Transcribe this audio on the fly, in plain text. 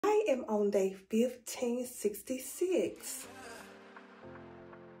am on day 1566.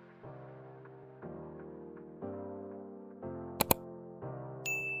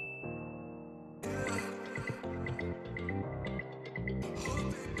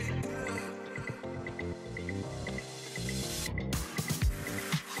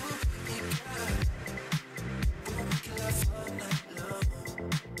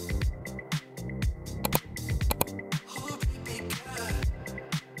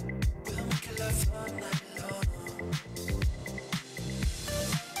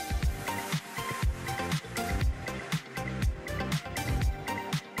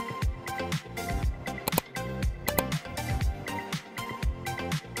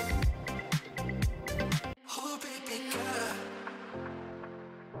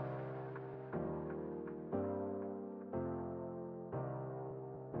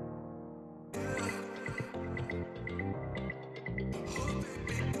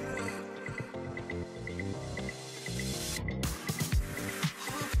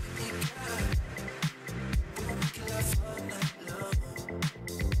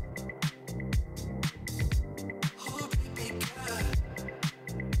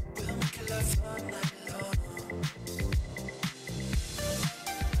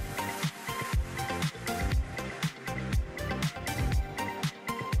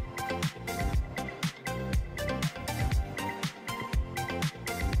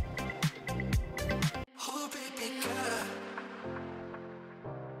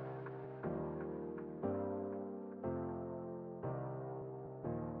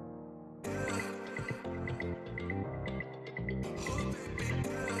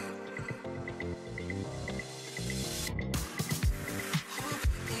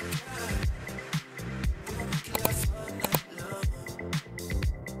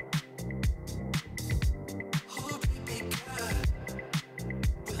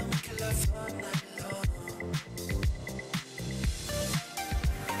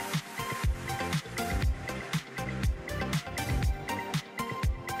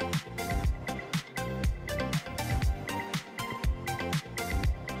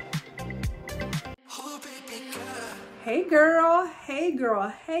 Hey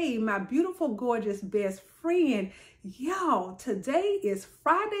girl, hey my beautiful, gorgeous best friend. Y'all, today is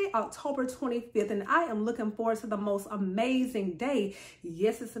Friday, October 25th, and I am looking forward to the most amazing day.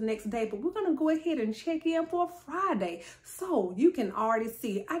 Yes, it's the next day, but we're going to go ahead and check in for Friday. So you can already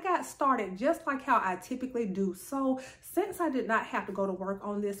see I got started just like how I typically do. So since I did not have to go to work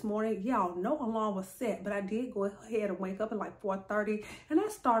on this morning, y'all, no alarm was set, but I did go ahead and wake up at like 4:30, and I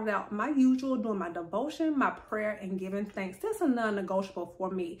started out my usual doing my devotion, my prayer, and giving thanks. That's a non-negotiable for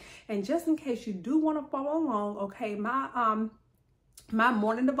me. And just in case you do want to follow along, okay, my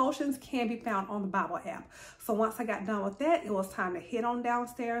morning devotions can be found on the Bible app. So once I got done with that, it was time to head on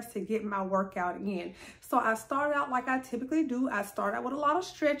downstairs to get my workout in. So I started out like I typically do. I started out with a lot of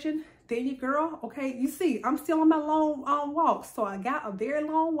stretching. Then your girl, okay, you see, I'm still on my long walk. So I got a very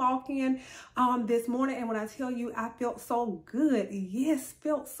long walk in this morning. And when I tell you, I felt so good. Yes,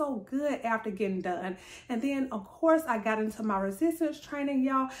 felt so good after getting done. And then, of course, I got into my resistance training,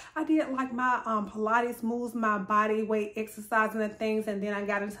 y'all. I did like my Pilates moves, my body weight exercising and things. And then I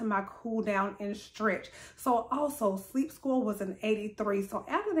got into my cool down and stretch. So also, sleep score was an 83. So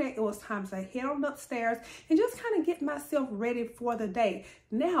after that, it was time to head on upstairs and just kind of get myself ready for the day.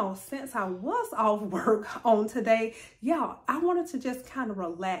 Now, since I was off work on today, y'all, I wanted to just kind of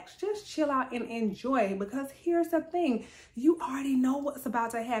relax, just chill out and enjoy, because here's the thing. You already know what's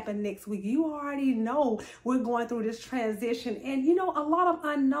about to happen next week. You already know we're going through this transition and, you know, a lot of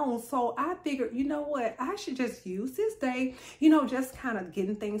unknowns. So I figured, you know what, I should just use this day, you know, just kind of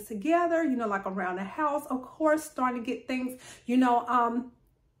getting things together, you know, like around the house, of course, starting to get things, you know,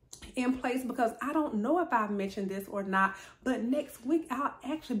 in place, because I don't know if I've mentioned this or not, but next week I'll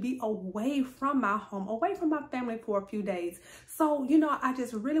actually be away from my home, away from my family for a few days. So, you know, I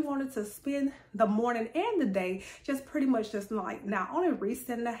just really wanted to spend the morning and the day just pretty much just like not only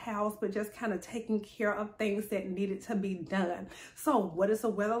resetting the house, but just kind of taking care of things that needed to be done. So what is the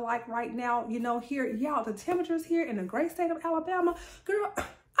weather like right now? You know, here, y'all, the temperatures here in the great state of Alabama, girl,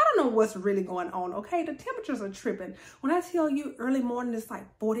 I don't know what's really going on, okay? The temperatures are tripping. When I tell you early morning, it's like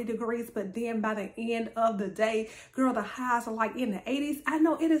 40 degrees, but then by the end of the day, girl, the highs are like in the 80s. I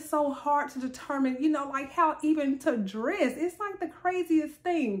know it is so hard to determine, you know, like how even to dress. It's like the craziest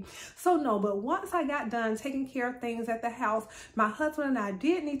thing. So no, but once I got done taking care of things at the house, my husband and I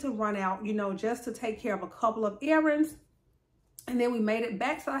did need to run out, you know, just to take care of a couple of errands. And then we made it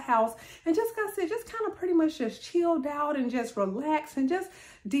back to the house and just got to just kind of pretty much just chilled out and just relaxed and just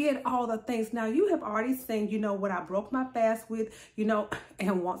did all the things. Now, you have already seen, you know, what I broke my fast with, you know,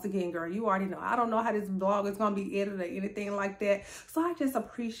 and once again, girl, you already know. I don't know how this vlog is going to be edited or anything like that. So I just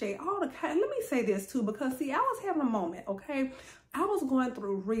appreciate all the kind. Let me say this too, because see, I was having a moment, okay? I was going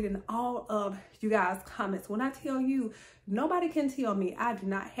through reading all of you guys' comments. When I tell you, nobody can tell me I do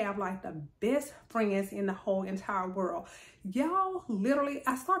not have like the best friends in the whole entire world. Y'all, literally,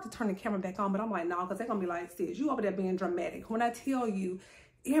 I start to turn the camera back on, but I'm like, no, because they're going to be like, sis, you over there being dramatic. When I tell you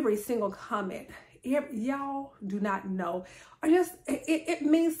every single comment, y'all do not know. It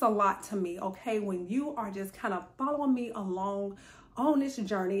means a lot to me, okay? When you are just kind of following me along on this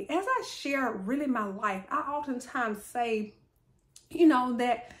journey. As I share really my life, I oftentimes say, you know,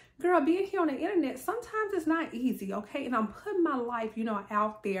 that girl, being here on the internet, sometimes it's not easy, okay? And I'm putting my life, you know,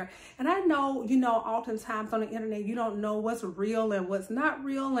 out there. And I know, you know, oftentimes on the internet, you don't know what's real and what's not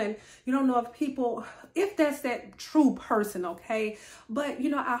real. And you don't know if people, if that's that true person, okay? But, you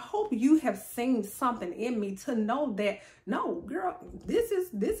know, I hope you have seen something in me to know that, no, girl, this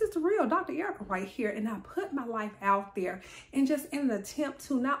is the real Dr. Erika right here. And I put my life out there and just in an attempt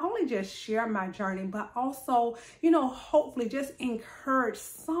to not only just share my journey, but also, you know, hopefully just encourage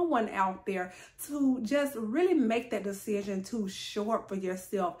someone out there to just really make that decision to show up for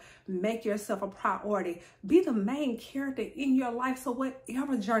yourself, make yourself a priority, be the main character in your life. So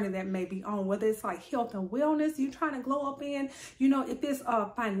whatever journey that may be on, whether it's like health and wellness you're trying to glow up in, you know, if it's a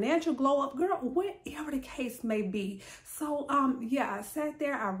financial glow up, girl, whatever the case may be. So yeah, I sat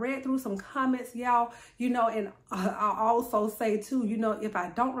there, I read through some comments, y'all, you know, and I also say too, you know, if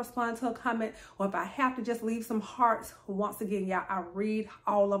I don't respond to a comment or if I have to just leave some hearts, once again, y'all, I read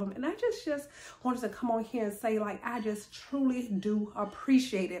all of them. And I just wanted to come on here and say, like, I just truly do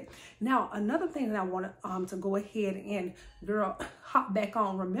appreciate it. Now, another thing that I want to go ahead and, girl, hop back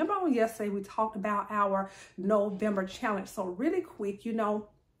on. Remember on yesterday, we talked about our November challenge. So really quick, you know,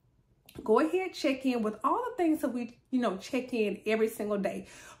 go ahead, check in with all the things that we, you know, check in every single day,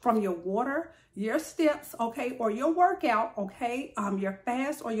 from your water, your steps, okay, or your workout, okay, your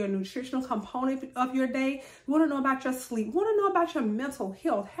fast or your nutritional component of your day. You want to know about your sleep. You want to know about your mental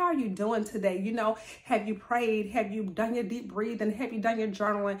health. How are you doing today? You know, have you prayed? Have you done your deep breathing? Have you done your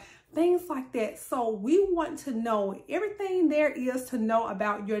journaling? Things like that. So we want to know everything there is to know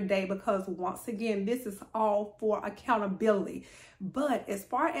about your day, because once again, this is all for accountability. But as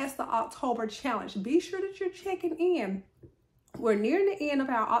far as the October challenge, be sure that you're checking in. We're nearing the end of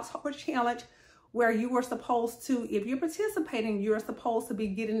our October challenge, where you were supposed to, if you're participating, you're supposed to be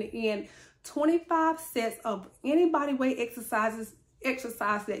getting in 25 sets of any body weight exercise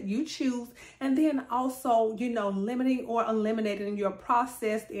that you choose, and then also, you know, limiting or eliminating your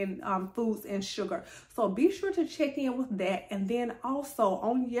processed and foods and sugar. So be sure to check in with that. And then also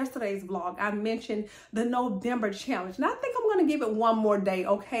on yesterday's vlog, I mentioned the November challenge, and I think I'm going to give it one more day,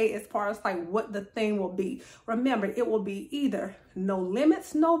 okay, as far as like what the thing will be. Remember, it will be either no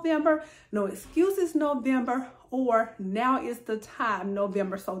limits November, no excuses November, or now is the time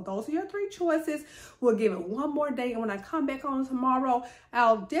November. So those are your three choices. We'll give it one more day, and when I come back on tomorrow,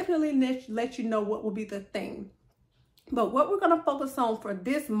 I'll definitely let you know what will be the thing. But what we're going to focus on for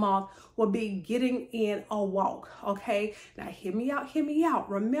this month will be getting in a walk, okay? Now, hear me out.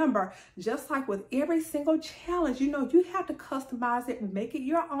 Remember, just like with every single challenge, you know, you have to customize it and make it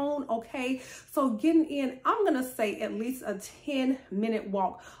your own, okay? So getting in, I'm going to say at least a 10-minute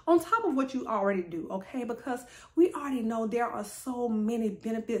walk on top of what you already do, okay? Because we already know there are so many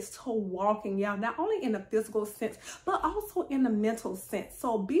benefits to walking, y'all, not only in the physical sense, but also in the mental sense.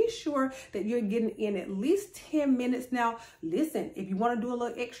 So be sure that you're getting in at least 10 minutes. Now, listen, if you want to do a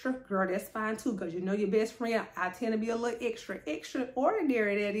little extra, girl, that's fine too, because you know your best friend, I tend to be a little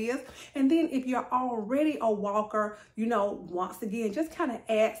extraordinary, that is. And then if you're already a walker, you know, once again, just kind of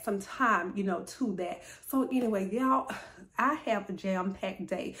add some time, you know, to that. So anyway, y'all, I have a jam-packed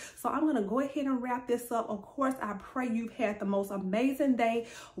day. So I'm going to go ahead and wrap this up. Of course, I pray you've had the most amazing day.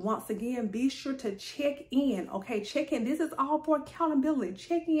 Once again, be sure to check in, okay? Check in. This is all for accountability.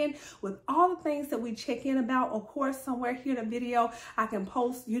 Check in with all the things that we check in about. Of course, somewhere here in the video, I can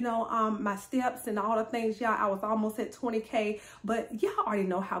post, you know, my steps and all the things, y'all. I was almost at 20K, but y'all already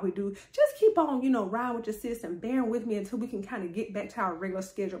know how we do. Just keep on, you know, riding with your sis and bearing with me until we can kind of get back to our regular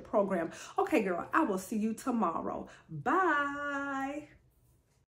scheduled program. Okay, girl, I will see you tomorrow. Bye.